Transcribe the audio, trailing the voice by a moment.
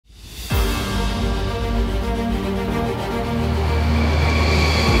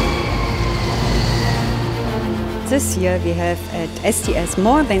This year we have at SDS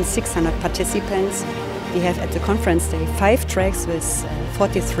more than 600 participants. We have at the conference day 5 tracks with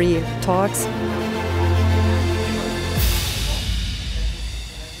 43 talks.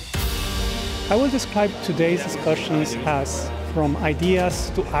 I will describe today's discussions as from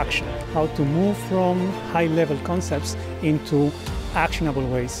ideas to action, how to move from high-level concepts into actionable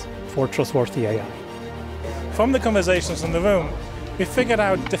ways for trustworthy AI. From the conversations in the room, we figured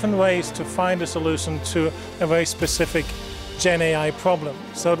out different ways to find a solution to a very specific Gen AI problem.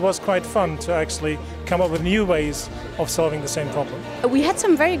 So it was quite fun to actually come up with new ways of solving the same problem. We had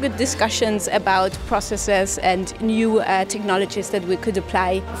some very good discussions about processes and new technologies that we could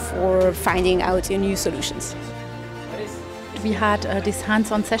apply for finding out new solutions. We had this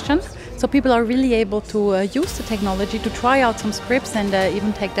hands-on session, so people are really able to use the technology to try out some scripts and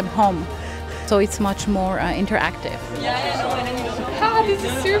even take them home. So it's much more interactive. This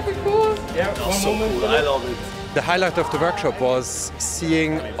is super cool. Yeah, so cool. I love it. The highlight of the workshop was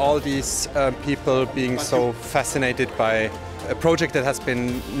seeing all these people being so fascinated by a project that has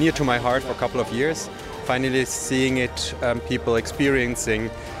been near to my heart for a couple of years. Finally seeing it, people experiencing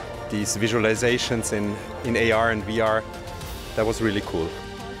these visualizations in AR and VR, that was really cool.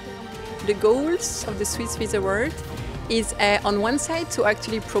 The goals of the Swiss Viz Award is on one side to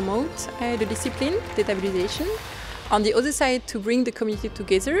actually promote the discipline, data visualization. On the other side, to bring the community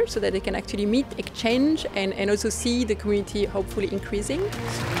together so that they can actually meet, exchange, and also see the community hopefully increasing.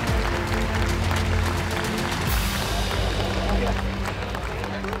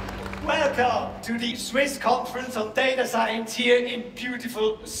 Welcome to the Swiss Conference on Data Science here in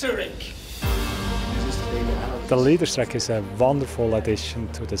beautiful Zurich. The Leaders Track is a wonderful addition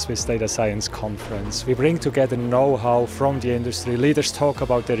to the Swiss Data Science Conference. We bring together know-how from the industry. Leaders talk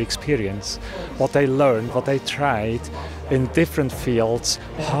about their experience, what they learned, what they tried in different fields,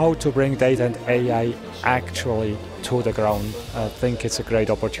 how to bring data and AI actually to the ground. I think it's a great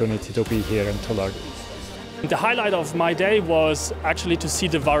opportunity to be here and to learn. The highlight of my day was actually to see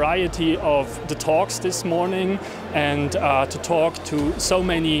the variety of the talks this morning and to talk to so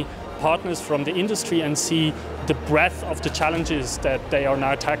many partners from the industry and see the breadth of the challenges that they are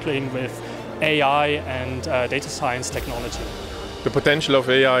now tackling with AI and data science technology. The potential of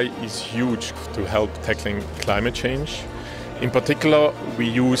AI is huge to help tackling climate change. In particular, we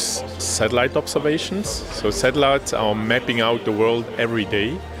use satellite observations. So satellites are mapping out the world every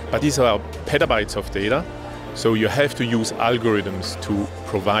day, but these are petabytes of data. So you have to use algorithms to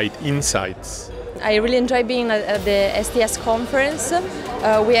provide insights. I really enjoy being at the SDS conference.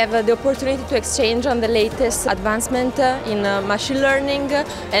 We have the opportunity to exchange on the latest advancement in machine learning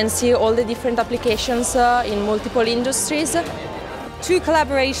and see all the different applications in multiple industries. True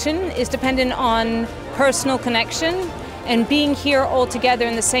collaboration is dependent on personal connection, and being here all together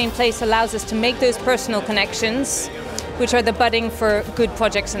in the same place allows us to make those personal connections, which are the budding for good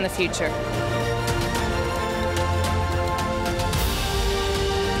projects in the future.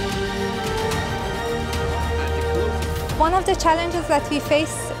 One of the challenges that we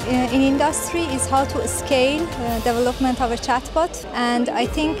face in industry is how to scale development of a chatbot, and I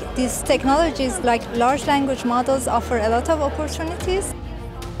think these technologies like large language models offer a lot of opportunities.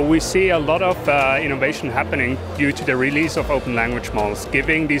 We see a lot of innovation happening due to the release of open language models,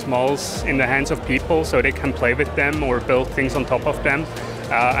 giving these models in the hands of people so they can play with them or build things on top of them,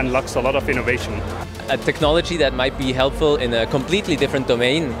 unlocks a lot of innovation. A technology that might be helpful in a completely different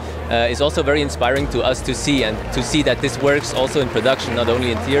domain is also very inspiring to us to see, and to see that this works also in production, not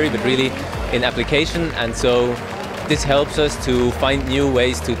only in theory but really in application, and so this helps us to find new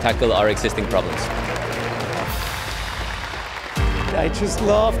ways to tackle our existing problems. I just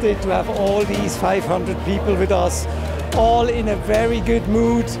loved it to have all these 500 people with us, all in a very good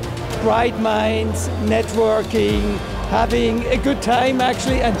mood, bright minds, networking, having a good time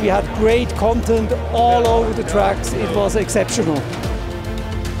actually, and we had great content all over the tracks. It was exceptional.